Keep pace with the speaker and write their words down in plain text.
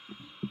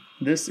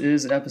This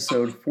is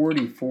episode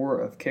 44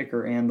 of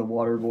Kicker and the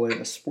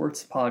Waterboy, a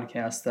sports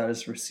podcast that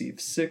has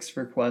received 6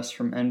 requests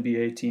from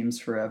NBA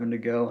teams for Evan to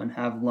go and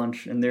have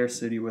lunch in their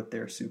city with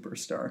their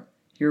superstar.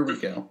 Here we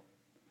go.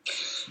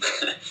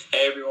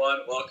 Hey everyone,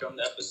 welcome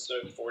to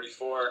episode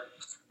 44.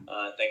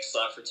 Thanks a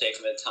lot for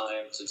taking the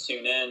time to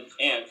tune in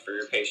and for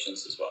your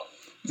patience as well.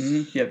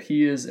 Yep,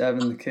 he is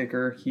Evan the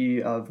Kicker,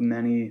 he of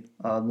many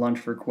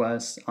lunch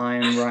requests. I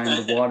am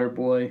Ryan the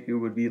Waterboy, who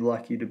would be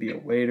lucky to be a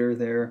waiter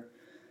there.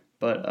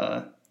 But,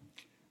 I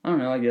don't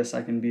know, I guess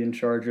I can be in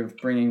charge of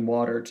bringing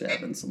water to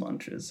Evan's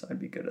lunches. I'd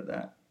be good at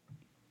that.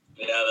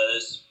 Yeah,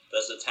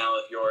 that's a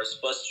talent of yours.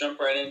 Let's jump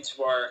right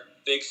into our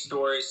big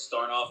stories,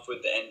 starting off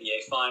with the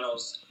NBA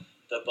Finals.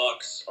 The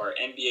Bucks are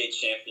NBA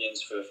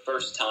champions for the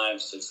first time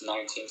since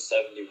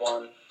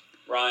 1971.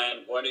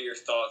 Ryan, what are your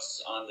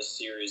thoughts on the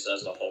series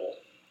as a whole?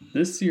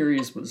 This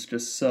series was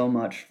just so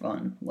much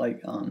fun.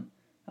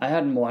 I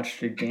hadn't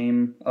watched a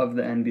game of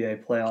the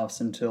NBA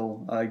playoffs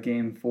until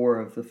Game 4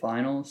 of the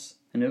finals,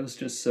 and it was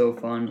just so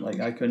fun.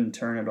 I couldn't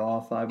turn it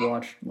off. I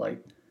watched,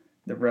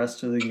 the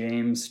rest of the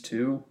games,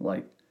 too.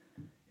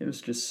 It was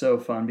just so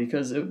fun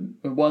because it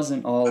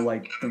wasn't all,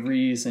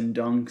 threes and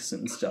dunks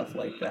and stuff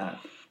like that.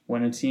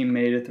 When a team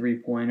made a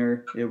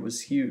three-pointer, it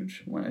was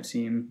huge. When a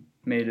team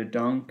made a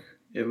dunk,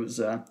 it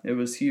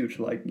was huge,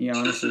 like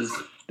Giannis's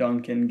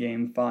dunk in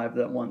Game 5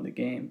 that won the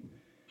game.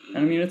 And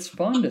I mean, it's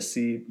fun to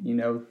see,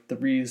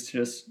 threes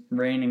just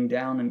raining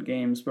down in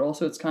games, but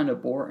also it's kind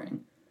of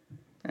boring.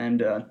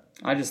 And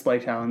I just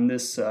like how in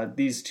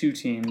these two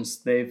teams,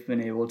 they've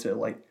been able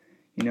to,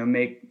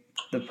 make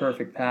the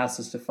perfect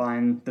passes to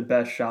find the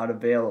best shot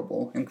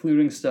available,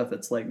 including stuff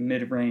that's,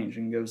 mid-range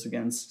and goes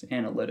against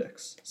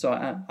analytics. So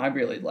I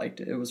really liked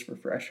it. It was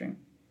refreshing.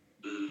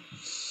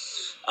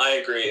 I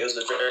agree. It was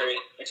a very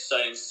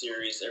exciting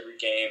series. Every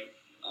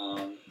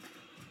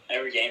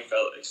game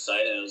felt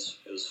exciting.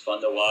 It was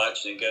fun to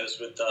watch, and it goes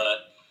with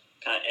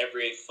kind of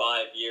every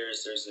 5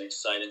 years there's an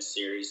exciting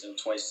series. In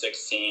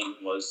 2016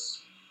 was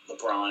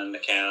LeBron and the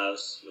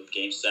Cavs with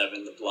Game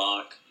 7, the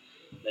block.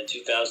 And then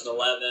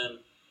 2011,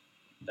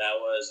 that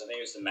was, I think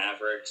it was the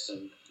Mavericks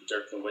and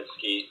Dirk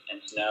Nowitzki.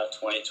 And now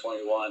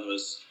 2021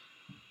 was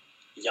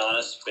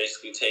Giannis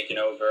basically taking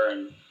over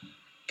and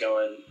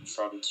going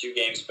from 2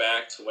 games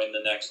back to win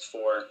the next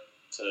 4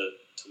 to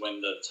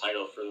win the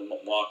title for the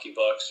Milwaukee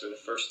Bucks for the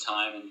first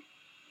time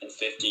in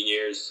 50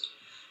 years.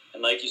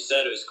 And like you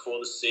said, it was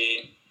cool to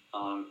see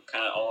kind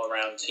of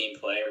all-around team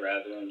play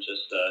rather than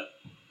just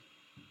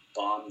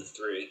bomb the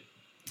three.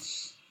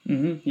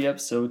 Yep,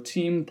 so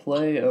team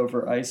play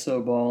over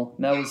iso ball,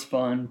 that was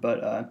fun,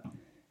 but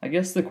I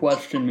guess the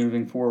question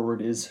moving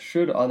forward is,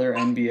 should other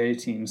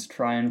NBA teams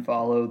try and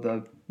follow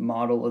the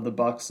model of the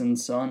Bucks and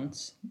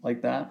Suns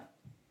like that?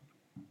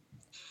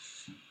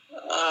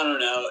 I don't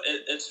know.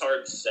 It's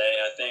hard to say.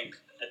 I think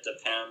it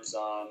depends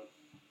on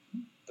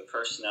the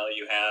personnel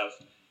you have.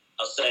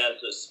 I'll say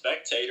as a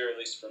spectator, at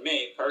least for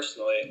me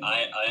personally,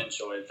 I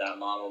enjoyed that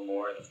model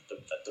more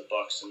that the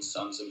Bucks and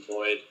Suns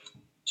employed.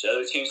 Should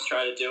other teams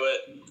try to do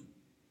it?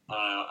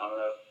 I don't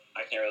know.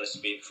 I can't really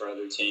speak for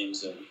other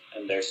teams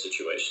and their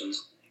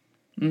situations.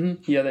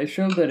 Yeah, they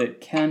showed that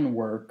it can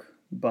work,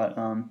 but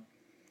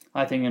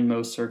I think in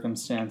most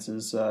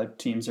circumstances,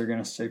 teams are going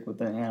to stick with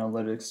the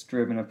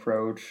analytics-driven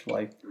approach.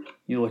 Like,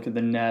 you look at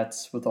the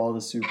Nets with all the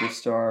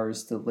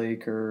superstars, the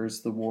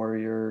Lakers, the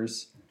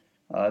Warriors,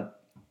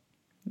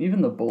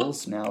 even the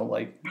Bulls now.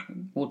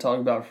 We'll talk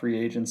about free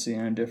agency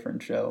in a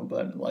different show,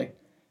 but,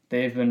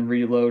 they've been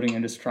reloading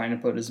and just trying to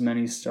put as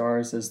many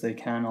stars as they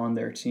can on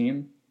their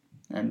team.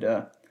 And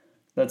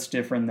that's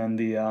different than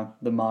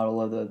the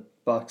model of the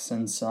Bucks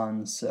and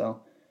Suns,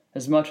 so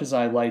as much as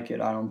I like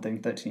it, I don't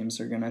think that teams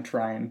are going to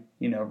try and,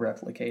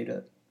 replicate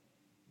it.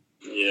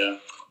 Yeah.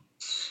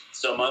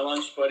 So my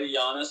lunch buddy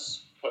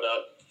Giannis put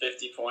up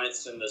 50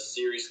 points in the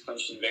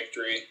series-clinching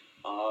victory.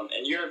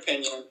 In your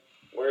opinion,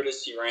 where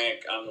does he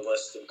rank on the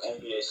list of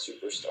NBA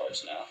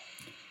superstars now?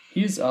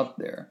 He's up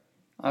there.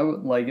 I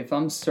would, if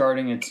I'm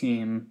starting a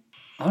team,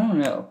 I don't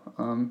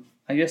know.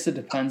 I guess it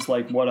depends,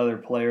 what other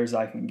players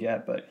I can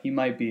get, but he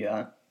might be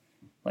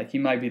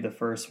the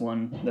first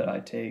one that I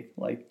take.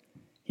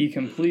 He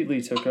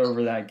completely took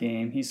over that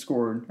game. He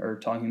scored, or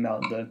talking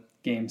about the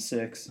Game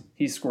 6,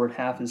 he scored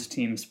half his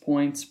team's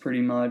points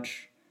pretty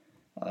much.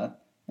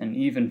 And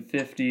even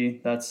 50,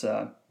 that's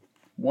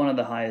one of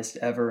the highest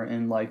ever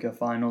in a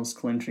finals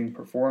clinching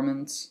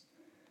performance.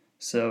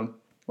 So,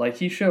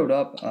 he showed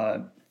up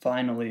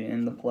finally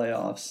in the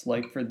playoffs.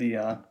 For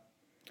the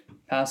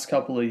past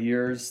couple of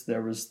years,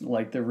 there was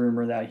the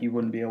rumor that he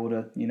wouldn't be able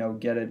to,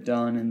 get it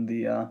done in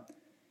the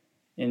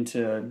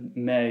into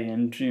May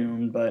and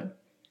June, but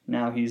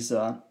now he's,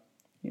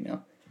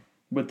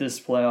 with this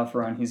playoff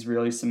run, he's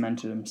really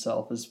cemented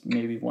himself as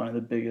maybe one of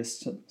the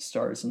biggest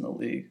stars in the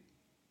league.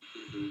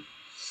 Mm-hmm.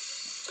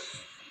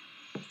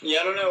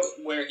 Yeah, I don't know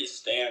where he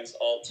stands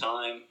all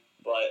time,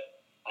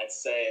 but I'd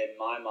say in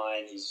my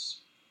mind he's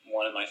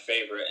one of my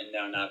favorite, and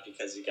no, not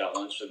because he got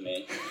lunch with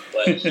me,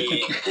 but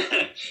he's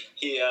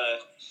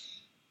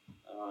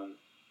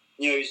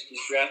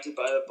drafted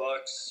by the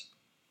Bucks.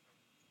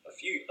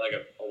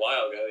 a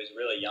while ago. He was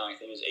really young. I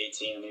think he was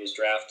 18 when he was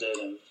drafted,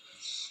 and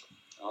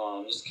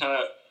just kind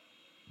of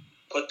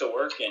put the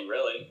work in,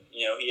 really.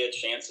 He had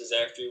chances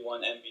after he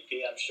won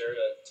MVP, I'm sure,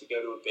 to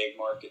go to a big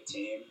market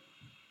team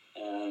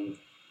and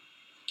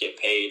get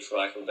paid, for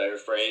lack of a better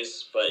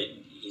phrase. But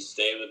he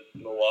stayed with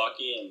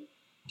Milwaukee and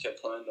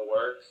kept putting the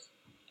work,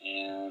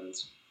 and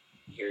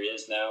here he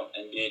is now,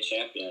 NBA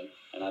champion.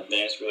 And I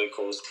think it's really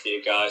cool to see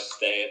a guy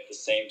stay at the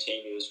same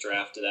team he was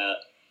drafted at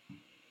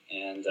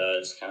and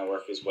just kind of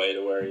work his way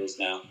to where he is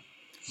now.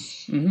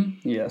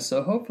 Mm-hmm. Yeah,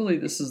 so hopefully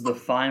this is the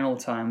final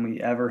time we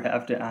ever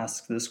have to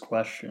ask this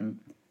question.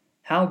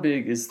 How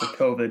big is the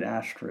COVID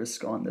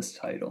asterisk on this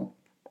title?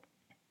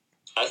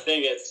 I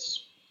think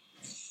it's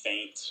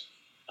faint.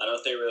 I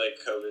don't think really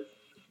COVID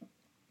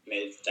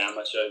made that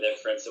much of a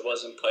difference. It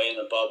wasn't playing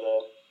the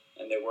bubble,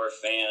 and there were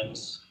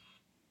fans.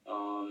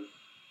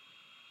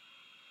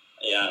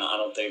 I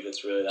don't think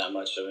it's really that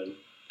much of an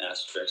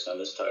asterisk on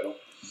this title.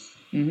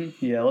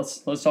 Mm-hmm. Yeah,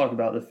 let's talk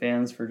about the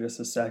fans for just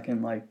a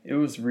second. Like, it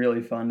was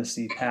really fun to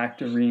see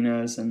packed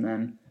arenas, and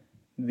then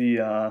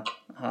the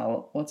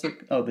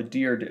the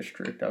Deer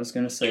District. I was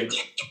gonna say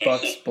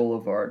Bucks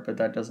Boulevard, but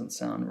that doesn't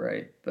sound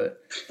right.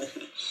 But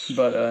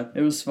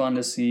it was fun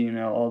to see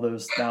all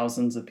those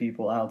thousands of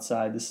people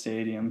outside the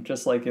stadium,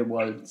 just like it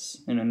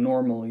was in a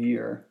normal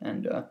year.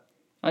 And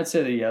I'd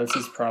say that this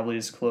is probably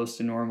as close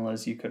to normal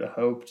as you could have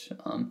hoped.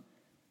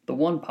 The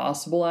one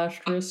possible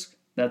asterisk,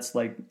 that's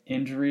like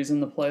injuries in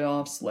the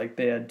playoffs. Like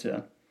they had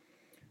to,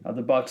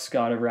 the Bucks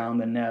got around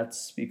the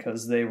Nets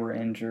because they were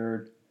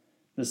injured.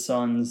 The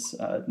Suns,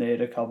 they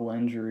had a couple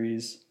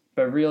injuries.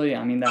 But really,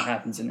 I mean, that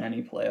happens in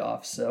any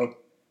playoff. So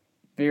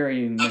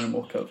very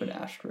minimal COVID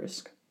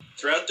asterisk.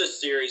 Throughout this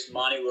series,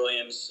 Monty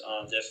Williams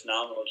did a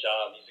phenomenal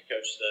job. He's the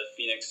coach of the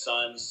Phoenix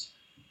Suns.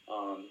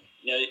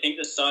 You think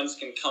the Suns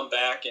can come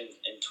back in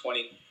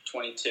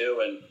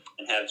 2022 and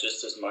have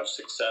just as much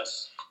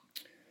success?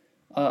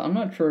 I'm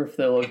not sure if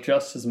they'll have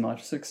just as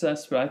much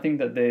success, but I think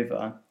that they've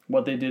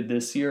what they did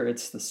this year,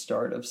 it's the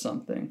start of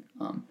something.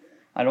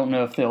 I don't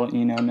know if they'll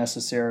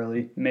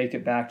necessarily make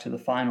it back to the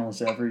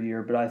finals every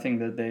year, but I think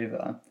that they've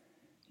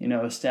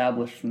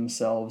established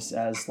themselves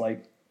as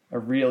like a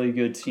really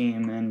good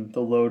team in the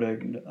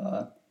loaded.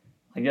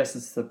 I guess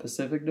it's the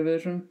Pacific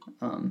Division.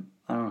 I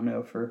don't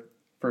know for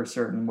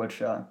certain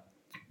which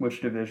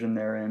division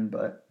they're in,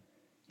 but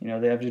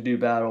they have to do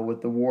battle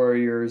with the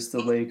Warriors,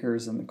 the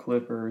Lakers, and the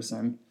Clippers,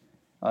 and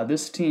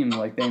this team,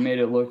 like, they made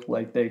it look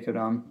like they could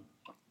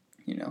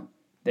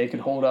they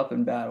could hold up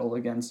in battle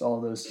against all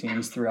those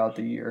teams throughout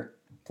the year.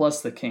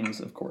 Plus the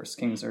Kings, of course.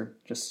 Kings are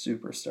just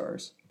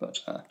superstars. But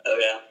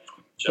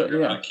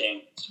Juggernaut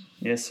King.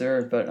 Yes,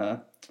 sir. But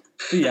I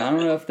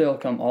don't know if they'll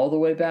come all the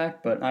way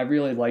back, but I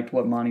really liked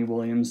what Monty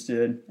Williams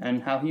did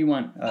and how he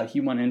went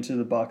into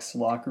the Bucks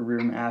locker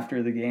room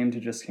after the game to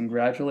just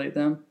congratulate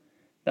them.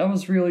 That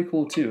was really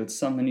cool too. It's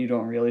something you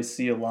don't really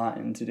see a lot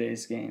in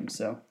today's game.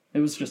 So it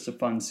was just a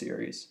fun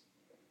series.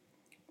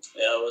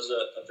 Yeah, it was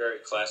a very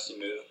classy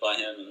move by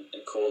him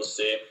and cool to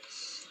see.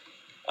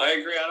 I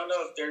agree. I don't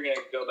know if they're going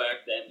to go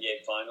back to the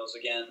NBA Finals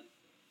again.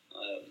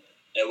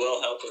 It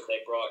will help if they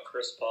brought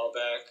Chris Paul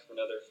back for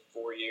another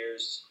 4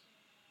 years.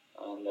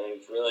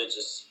 They've really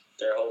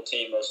their whole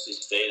team mostly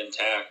stayed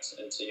intact.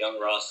 It's a young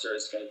roster.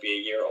 It's going to be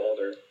a year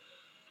older.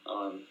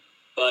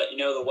 But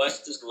the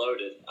West is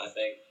loaded, I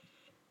think.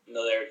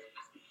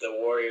 The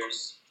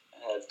Warriors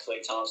had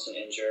Klay Thompson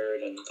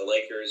injured, and the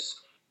Lakers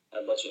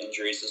had a bunch of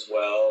injuries as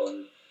well.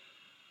 And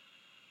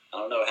I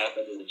don't know what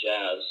happened to the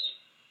Jazz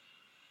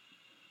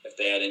if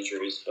they had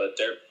injuries, but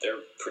they're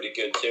pretty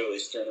good too, at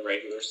least during the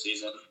regular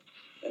season.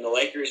 And the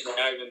Lakers are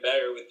now even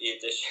better with the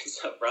additions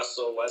of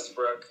Russell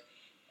Westbrook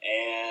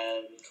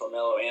and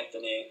Carmelo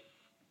Anthony,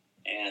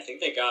 and I think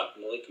they got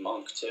Malik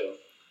Monk too.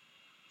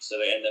 So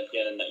they end up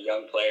getting a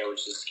young player,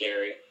 which is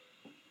scary.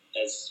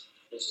 It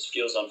just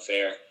feels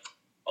unfair.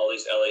 All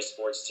these LA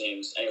sports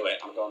teams. Anyway,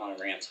 I'm going on a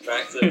rant.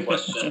 Back to the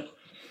question.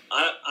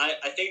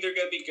 I think they're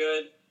going to be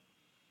good.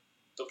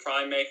 They'll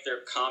probably make their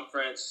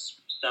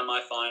conference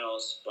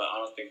semifinals, but I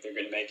don't think they're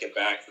going to make it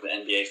back to the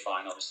NBA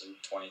Finals in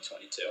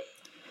 2022.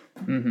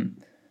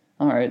 Mm-hmm.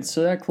 All right,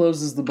 so that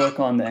closes the book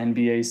on the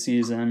NBA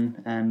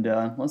season, and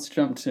let's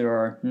jump to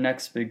our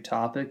next big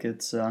topic.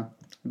 It's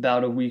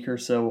about a week or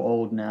so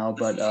old now,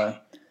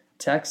 but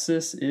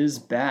Texas is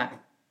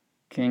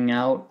backing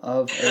out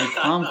of a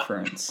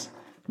conference.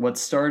 What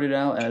started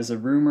out as a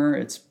rumor,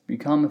 it's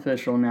become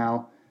official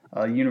now.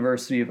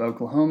 University of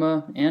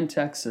Oklahoma and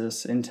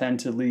Texas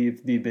intend to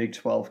leave the Big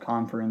 12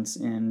 conference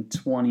in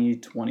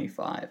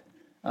 2025.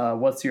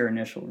 What's your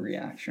initial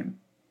reaction?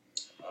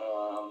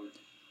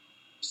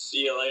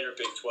 See you later,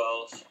 Big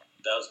 12.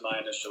 That was my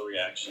initial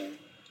reaction.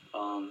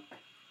 Those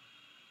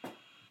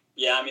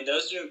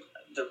are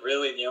the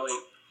only...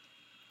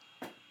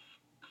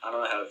 I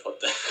don't know how to put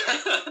that.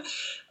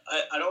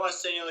 I don't want to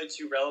say only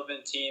two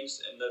relevant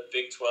teams in the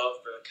Big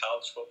 12 for the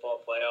college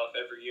football playoff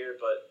every year,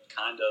 but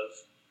kind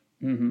of.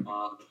 Mm-hmm.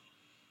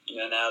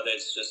 Now that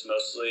it's just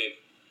mostly...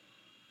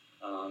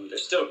 they're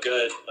still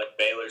good. Like,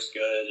 Baylor's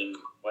good, and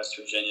West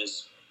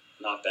Virginia's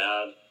not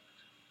bad.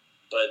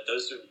 but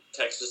those are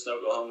Texas and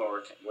Oklahoma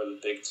were the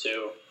big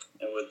two,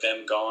 and with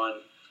them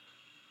gone,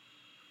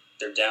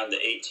 they're down to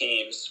 8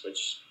 teams,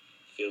 which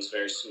feels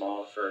very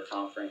small for a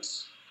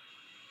conference.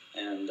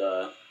 And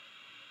that's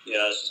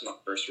just my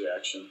first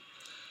reaction.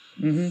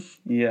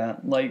 Yeah,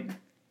 like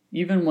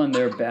even when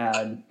they're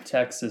bad,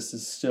 Texas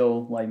is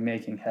still like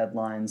making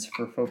headlines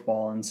for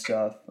football and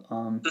stuff.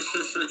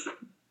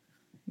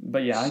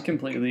 But yeah, I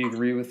completely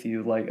agree with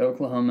you. Like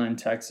Oklahoma and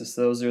Texas,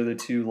 those are the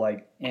two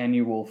like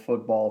annual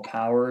football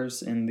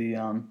powers in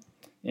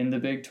the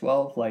Big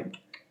 12. Like,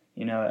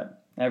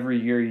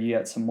 every year you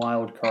get some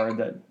wild card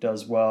that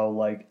does well,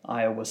 like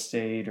Iowa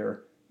State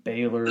or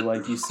Baylor,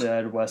 like you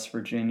said, West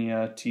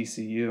Virginia,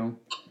 TCU.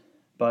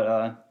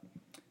 But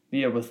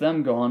yeah, with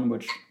them gone,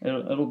 which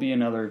it'll be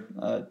another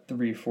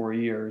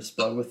 3-4 years,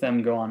 but with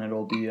them gone,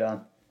 it'll be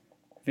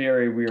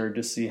very weird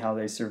to see how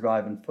they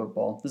survive in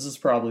football. This is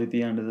probably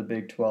the end of the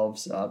Big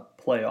 12's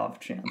playoff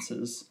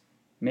chances,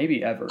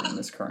 maybe ever in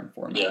this current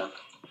format. Yeah,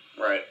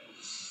 right.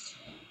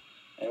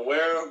 And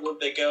where would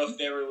they go if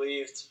they were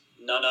relieved?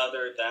 None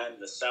other than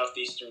the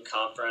Southeastern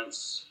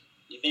Conference.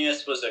 You think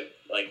this was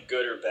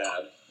good or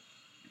bad?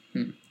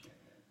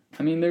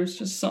 I mean, there's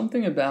just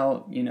something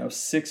about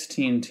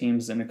 16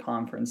 teams in a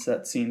conference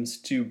that seems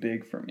too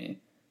big for me.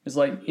 It's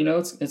like,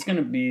 it's going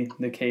to be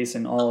the case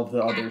in all of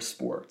the other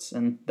sports,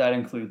 and that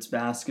includes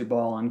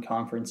basketball and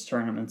conference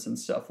tournaments and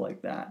stuff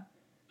like that.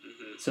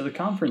 So the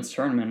conference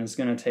tournament is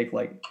going to take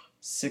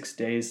 6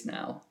 days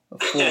now,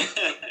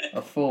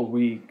 a full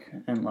week,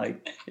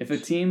 and if a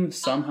team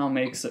somehow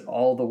makes it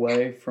all the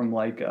way from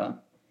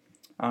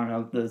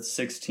the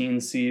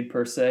 16 seed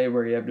per se,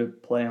 where you have to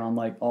play on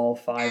all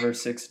 5 or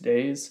 6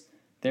 days,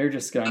 they're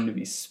just going to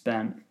be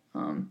spent.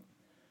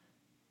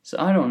 So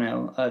I don't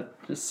know.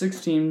 The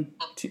 16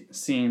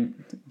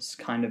 seems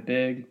kind of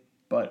big,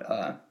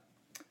 but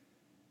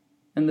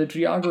and the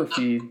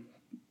geography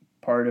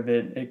part of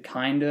it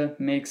kind of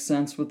makes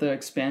sense with the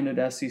expanded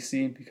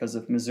SEC, because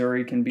if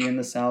Missouri can be in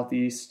the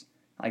Southeast,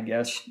 I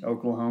guess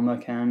Oklahoma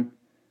can.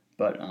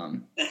 But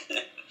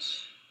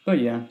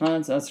yeah,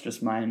 that's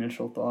just my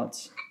initial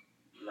thoughts.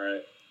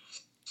 Right.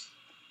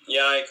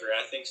 Yeah, I agree.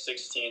 I think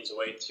 16 is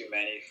way too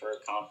many for a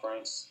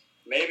conference.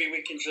 Maybe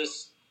we can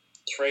just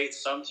trade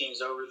some teams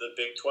over to the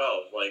Big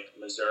 12, like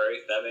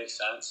Missouri. That makes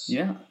sense.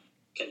 Yeah.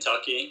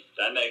 Kentucky.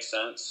 That makes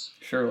sense.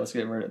 Sure, let's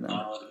get rid of them.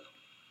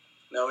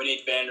 No, we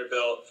need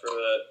Vanderbilt for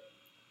the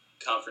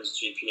conference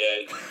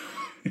GPA.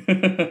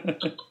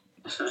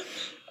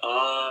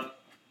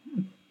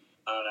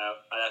 I don't know.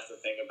 I'd have to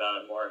think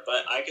about it more.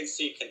 But I can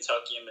see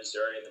Kentucky and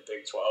Missouri in the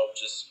Big 12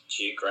 just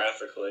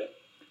geographically.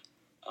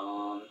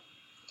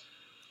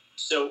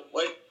 So,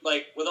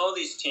 with all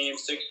these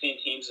teams, 16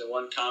 teams in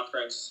one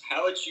conference,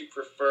 how would you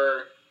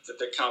prefer that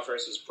the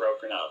conference is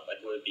broken up?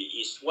 Would it be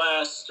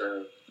East-West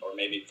or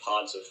maybe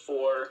pods of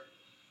 4?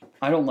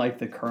 I don't like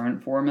the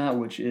current format,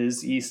 which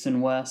is East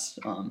and West.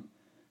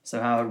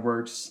 So how it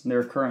works, there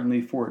are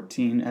currently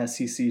 14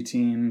 SEC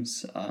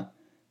teams.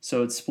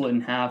 So it's split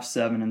in half,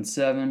 7 and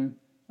 7.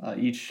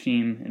 Each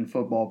team in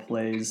football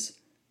plays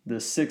the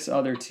 6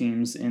 other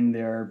teams in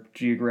their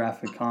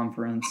geographic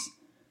conference.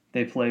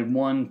 They play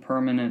one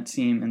permanent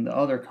team in the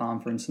other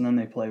conference, and then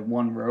they play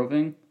one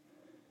roving.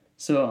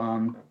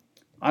 So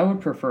I would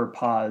prefer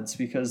pods,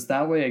 because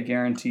that way it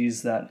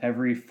guarantees that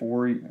every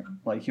 4,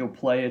 you'll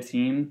play a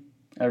team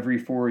every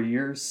 4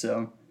 years,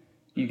 so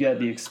you get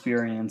the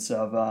experience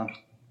of,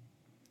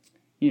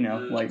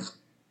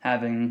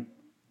 having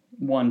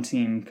one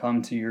team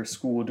come to your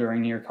school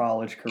during your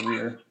college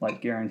career,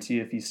 guarantee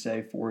if you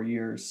stay 4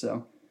 years.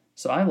 So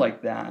I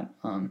like that.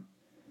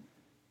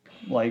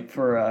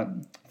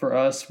 For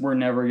us, we're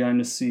never going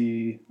to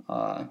see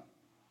the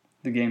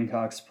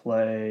Gamecocks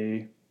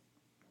play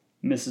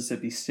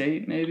Mississippi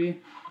State,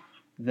 maybe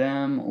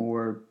them,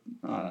 or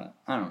I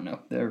don't know.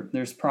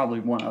 There's probably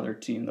one other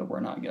team that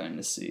we're not going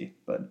to see,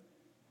 but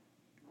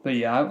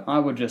yeah, I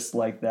would just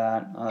like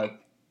that.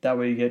 That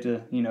way you get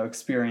to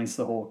experience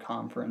the whole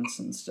conference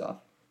and stuff.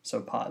 So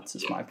pods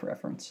is my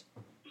preference.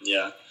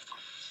 Yeah,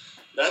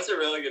 that's a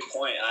really good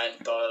point. I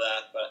hadn't thought of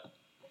that, but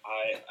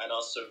I'd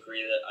also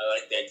agree that I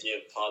like the idea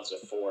of pods of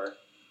 4.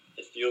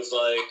 It feels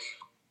like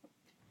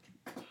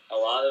a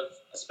lot of,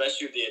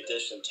 especially with the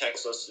addition of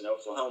Texas and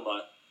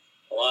Oklahoma,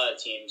 a lot of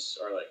teams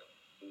are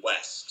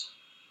West.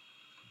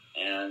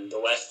 And the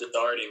West is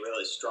already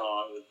really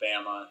strong with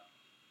Bama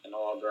and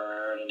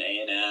Auburn and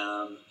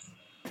A&M.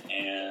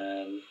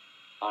 And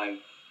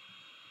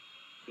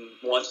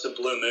once the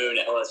Blue Moon,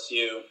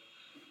 LSU.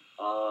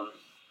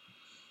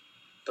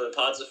 But the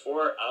pods of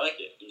 4, I like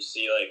it. You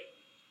see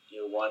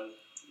one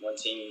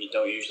team you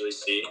don't usually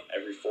see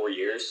every 4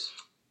 years,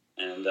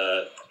 and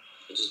it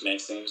just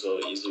makes things a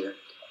little easier.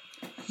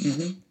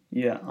 Mm-hmm.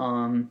 Yeah.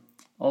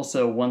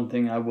 Also, one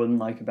thing I wouldn't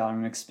like about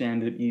an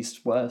expanded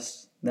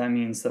East-West, that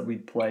means that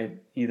we'd play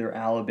either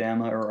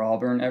Alabama or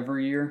Auburn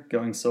every year,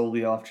 going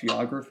solely off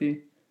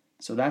geography.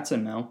 So that's a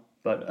no.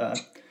 But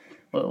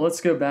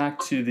let's go back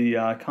to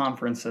the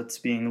conference that's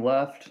being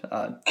left.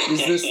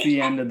 Is this the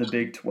end of the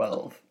Big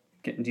 12?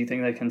 Do you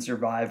think they can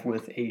survive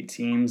with 8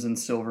 teams and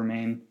still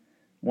remain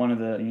one of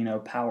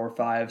the, Power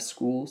 5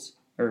 schools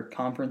or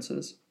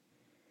conferences?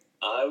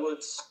 I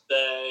would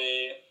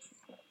say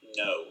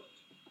no.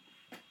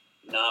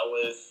 Not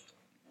with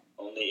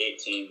only 8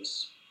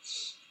 teams.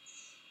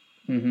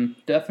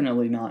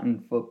 Definitely not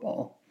in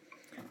football.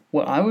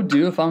 What I would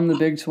do if I'm the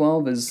Big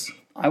 12 is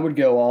I would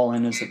go all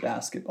in as a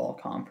basketball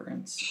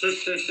conference.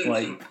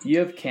 Like, you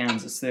have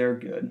Kansas, they're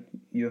good.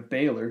 You have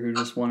Baylor, who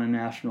just won a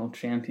national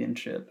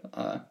championship.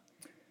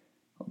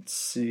 Let's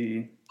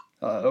see.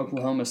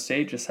 Oklahoma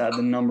State just had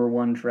the number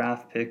 1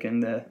 draft pick in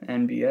the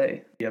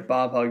NBA. You have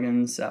Bob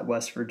Huggins at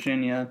West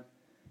Virginia.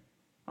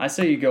 I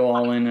say you go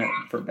all in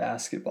for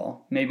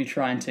basketball. Maybe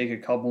try and take a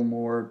couple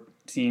more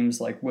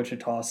teams like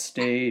Wichita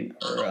State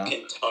or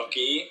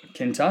Kentucky.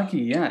 Kentucky,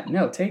 yeah.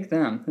 No, take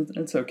them.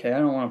 It's okay. I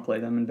don't want to play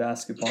them in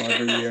basketball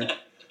every year.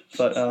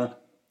 But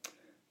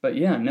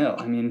yeah, no.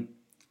 I mean,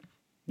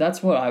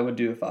 that's what I would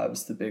do if I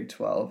was the Big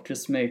 12.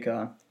 Just make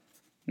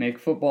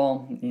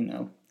football,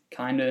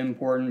 kind of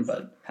important,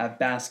 but have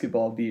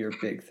basketball be your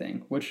big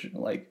thing, which,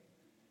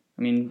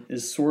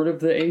 is sort of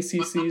the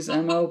ACC's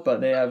MO,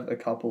 but they have a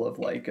couple of,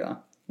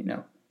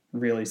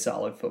 really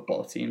solid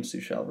football teams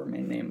who shall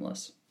remain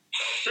nameless.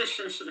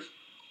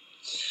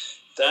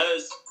 That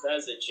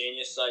is a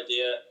genius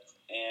idea,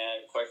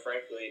 and quite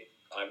frankly,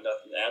 I have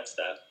nothing to add to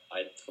that.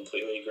 I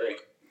completely agree.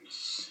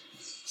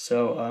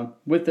 So,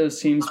 with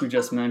those teams we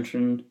just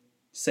mentioned,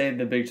 say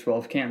the Big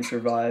 12 can't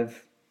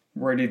survive,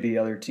 where do the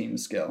other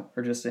teams go?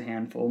 Or just a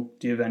handful?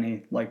 Do you have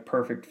any,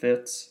 perfect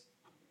fits?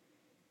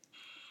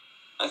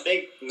 I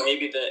think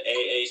maybe the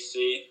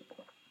AAC,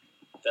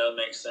 that would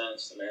make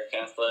sense, American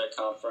Athletic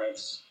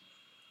Conference.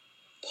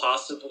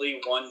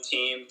 Possibly one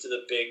team to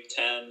the Big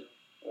Ten,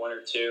 1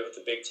 or 2.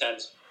 The Big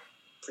Ten's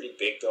pretty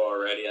big, though,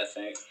 already, I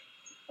think.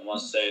 I want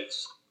to say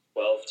it's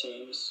 12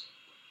 teams,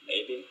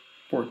 maybe.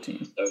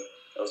 14. So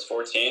that was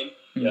 14?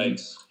 Mm-hmm.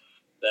 Yikes.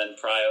 Then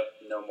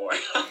probably no more.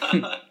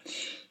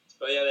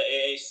 But yeah, the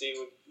AAC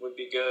would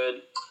be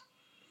good.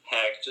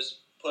 Heck,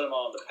 just put them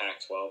all in the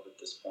Pac-12 at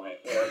this point.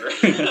 Whatever.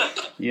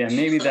 Yeah,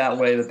 maybe that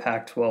way the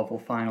Pac-12 will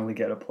finally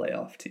get a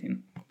playoff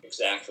team.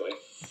 Exactly.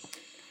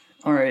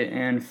 All right,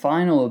 and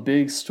final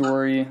big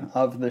story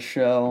of the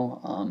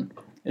show.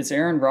 It's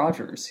Aaron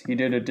Rodgers. He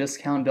did a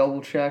discount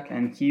double check,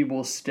 and he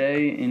will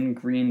stay in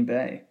Green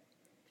Bay.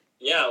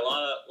 Yeah, a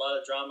lot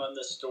of drama in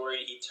this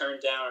story. He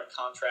turned down a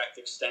contract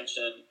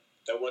extension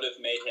that would have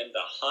made him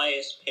the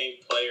highest paid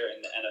player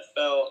in the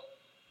NFL.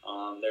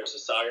 There's a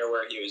saga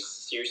where he was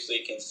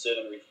seriously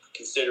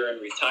considering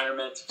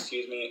retirement, but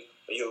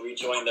he'll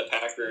rejoin the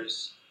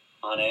Packers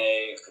on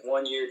a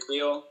 1-year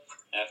deal,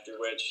 after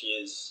which he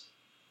is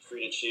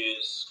free to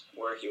choose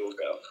where he will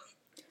go.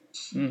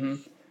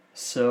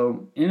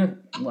 So,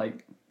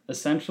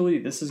 essentially,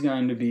 this is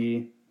going to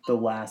be the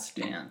last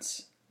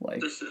dance.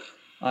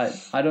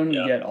 I don't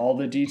get all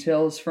the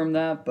details from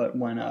that, but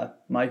when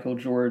Michael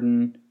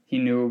Jordan, he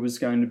knew it was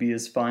going to be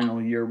his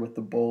final year with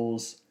the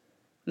Bulls.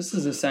 This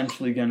is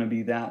essentially going to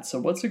be that. So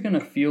what's it going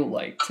to feel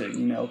like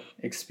to,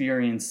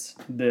 experience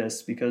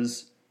this?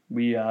 Because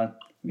we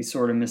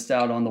sort of missed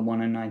out on the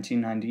one in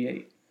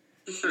 1998.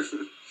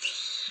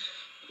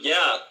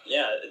 Yeah,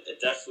 it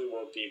definitely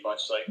will be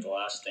much like the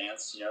Last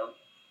Dance,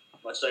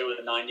 Much like with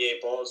the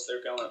 98 Bulls,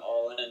 they're going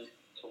all in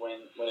to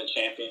win a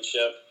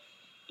championship.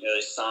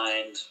 They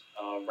signed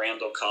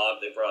Randall Cobb.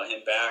 They brought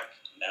him back.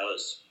 That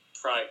was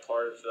probably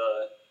part of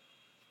the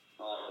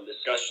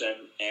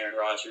discussion Aaron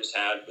Rodgers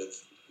had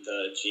with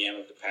the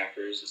GM of the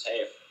Packers is, hey,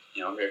 if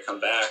I'm going to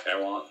come back,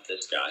 I want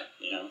this guy,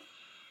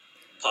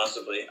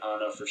 Possibly. I don't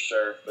know for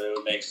sure, but it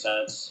would make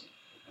sense.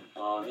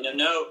 No,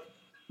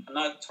 I'm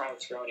not trying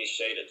to throw any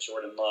shade at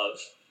Jordan Love.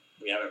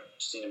 We haven't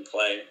seen him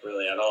play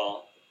really at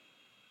all.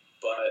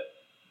 But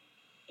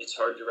it's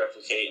hard to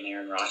replicate in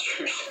Aaron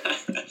Rodgers.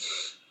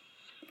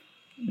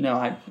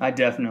 No, I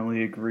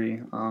definitely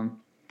agree.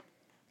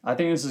 I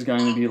think this is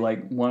going to be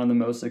one of the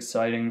most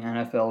exciting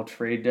NFL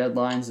trade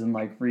deadlines in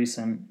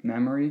recent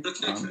memory.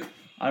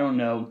 I don't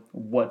know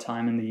what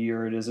time in the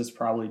year it is. It's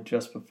probably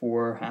just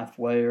before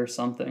halfway or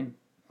something.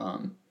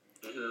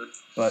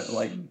 But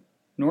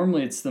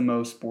normally it's the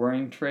most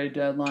boring trade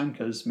deadline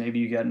because maybe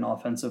you get an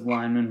offensive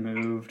lineman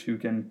moved who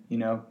can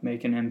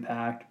make an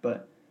impact.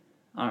 But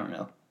I don't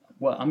know.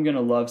 Well, I'm going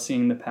to love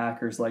seeing the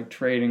Packers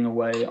trading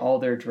away all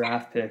their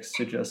draft picks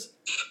to just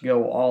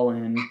go all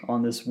in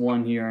on this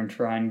 1 year and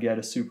try and get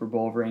a Super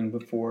Bowl ring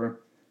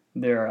before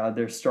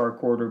their star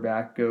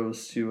quarterback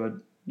goes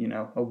to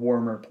a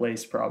warmer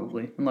place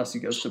probably, unless he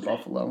goes to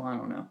Buffalo. I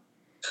don't know.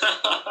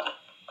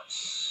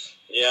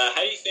 Yeah,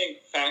 how do you think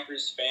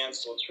Packers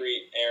fans will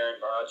treat Aaron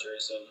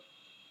Rodgers in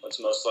what's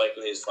most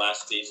likely his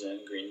last season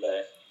in Green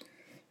Bay?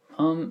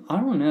 I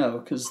don't know,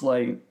 because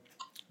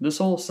this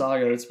whole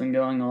saga that's been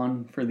going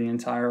on for the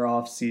entire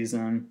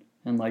offseason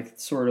and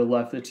sort of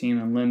left the team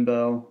in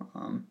limbo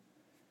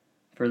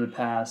for the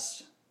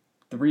past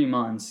 3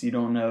 months. You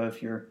don't know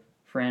if your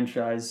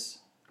franchise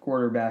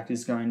quarterback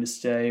is going to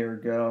stay or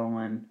go,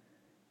 and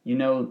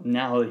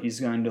now that he's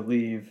going to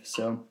leave.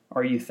 So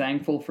are you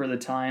thankful for the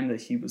time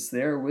that he was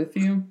there with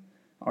you?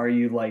 are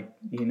you like,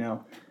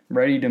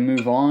 ready to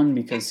move on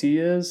because he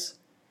is?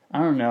 I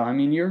don't know. I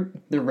mean, you're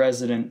the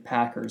resident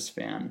Packers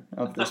fan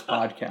of this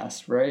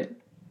podcast, right?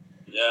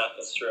 Yeah,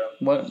 that's true.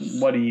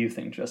 What do you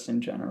think, just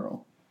in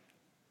general?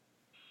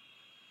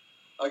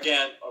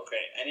 Again,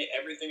 okay,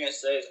 everything I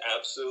say is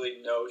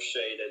absolutely no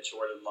shade at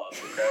Jordan Love,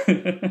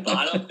 okay? But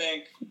I don't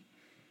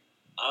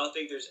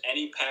think there's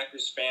any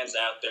Packers fans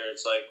out there.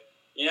 It's like,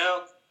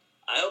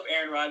 I hope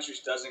Aaron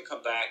Rodgers doesn't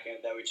come back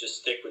and that we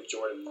just stick with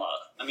Jordan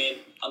Love. I mean,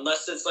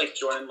 unless it's like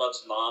Jordan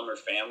Love's mom or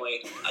family,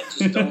 I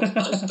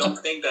just don't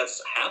think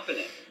that's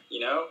happening.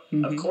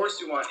 Mm-hmm. Of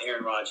course we want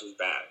Aaron Rodgers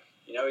back.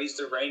 He's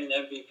the reigning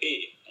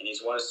MVP and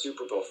he's won a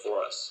Super Bowl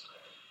for us.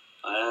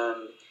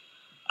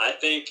 I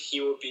think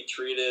he will be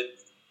treated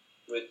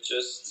with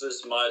just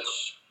as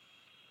much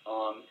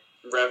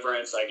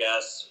reverence, I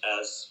guess,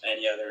 as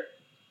any other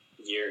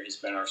year he's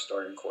been our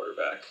starting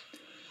quarterback.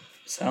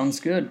 Sounds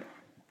good.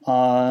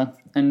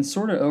 And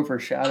sort of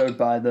overshadowed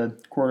by the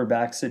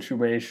quarterback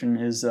situation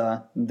is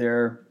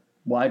their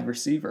wide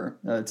receiver.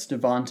 It's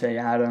Davante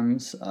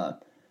Adams.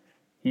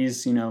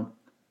 He's,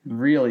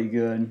 really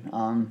good.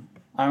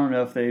 I don't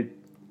know if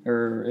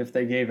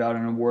they gave out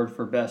an award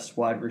for best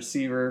wide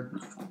receiver.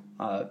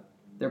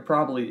 There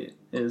probably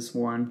is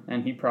one,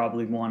 and he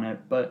probably won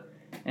it. But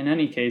in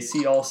any case,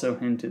 he also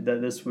hinted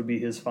that this would be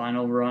his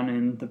final run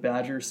in the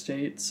Badger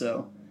State.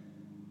 So,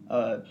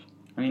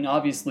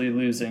 obviously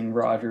losing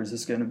Rodgers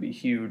is going to be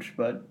huge,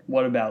 but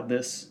what about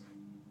this?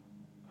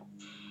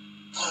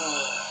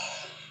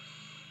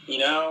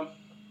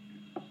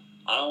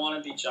 I don't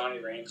want to be Johnny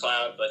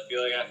Raincloud, but I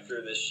feel like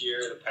after this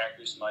year, the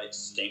Packers might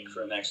stink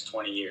for the next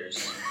 20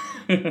 years.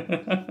 I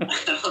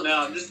don't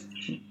know.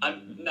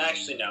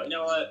 Actually, no. You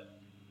know what?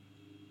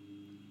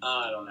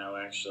 I don't know,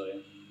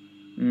 actually.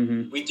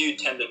 Mm-hmm. We do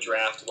tend to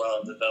draft well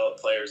and develop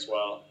players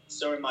well,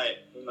 so we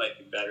might be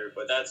better.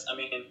 But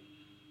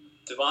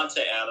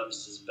Davante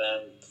Adams has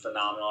been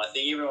phenomenal. I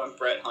think even when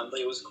Brett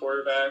Hundley was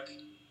quarterback,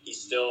 he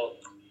still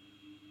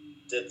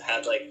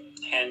had like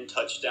 10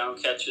 touchdown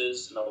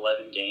catches in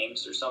 11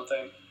 games or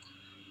something.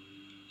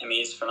 I mean,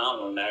 he's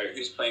phenomenal no matter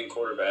who's playing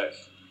quarterback.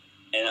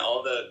 And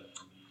all the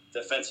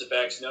defensive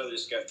backs know they're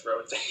just going to throw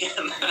it to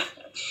him.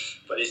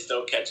 But he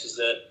still catches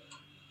it.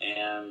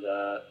 And,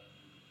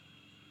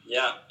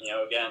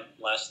 again,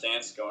 last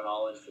dance going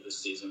all in for this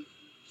season.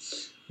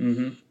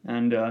 Mm-hmm.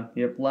 And,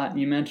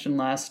 you mentioned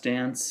Last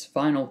Dance.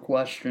 Final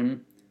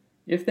question.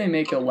 If they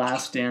make a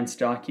Last Dance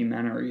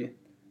documentary,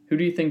 who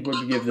do you think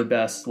would give the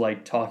best,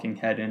 talking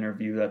head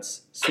interview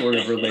that's sort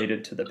of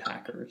related to the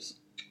Packers?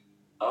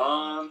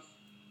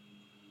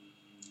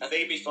 I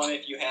think it'd be funny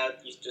if you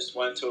just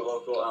went to a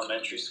local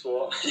elementary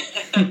school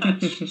and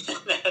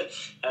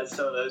had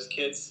some of those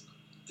kids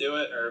do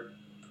it, or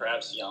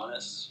perhaps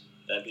Giannis.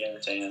 That'd be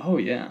entertaining. Oh,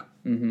 yeah.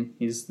 Mm-hmm.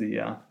 He's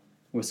the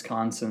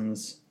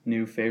Wisconsin's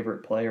new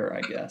favorite player,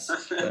 I guess.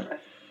 But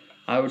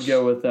I would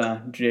go with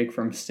Jake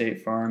from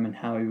State Farm and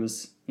how he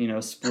was,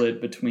 split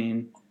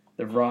between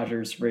the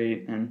Rodgers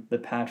rate and the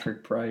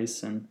Patrick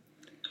Price. And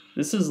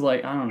this is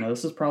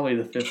this is probably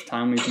the 5th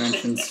time we've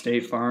mentioned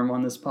State Farm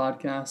on this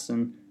podcast,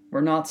 and we're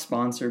not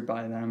sponsored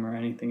by them or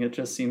anything. It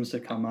just seems to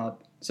come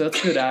up. So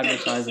it's good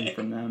advertising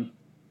from them.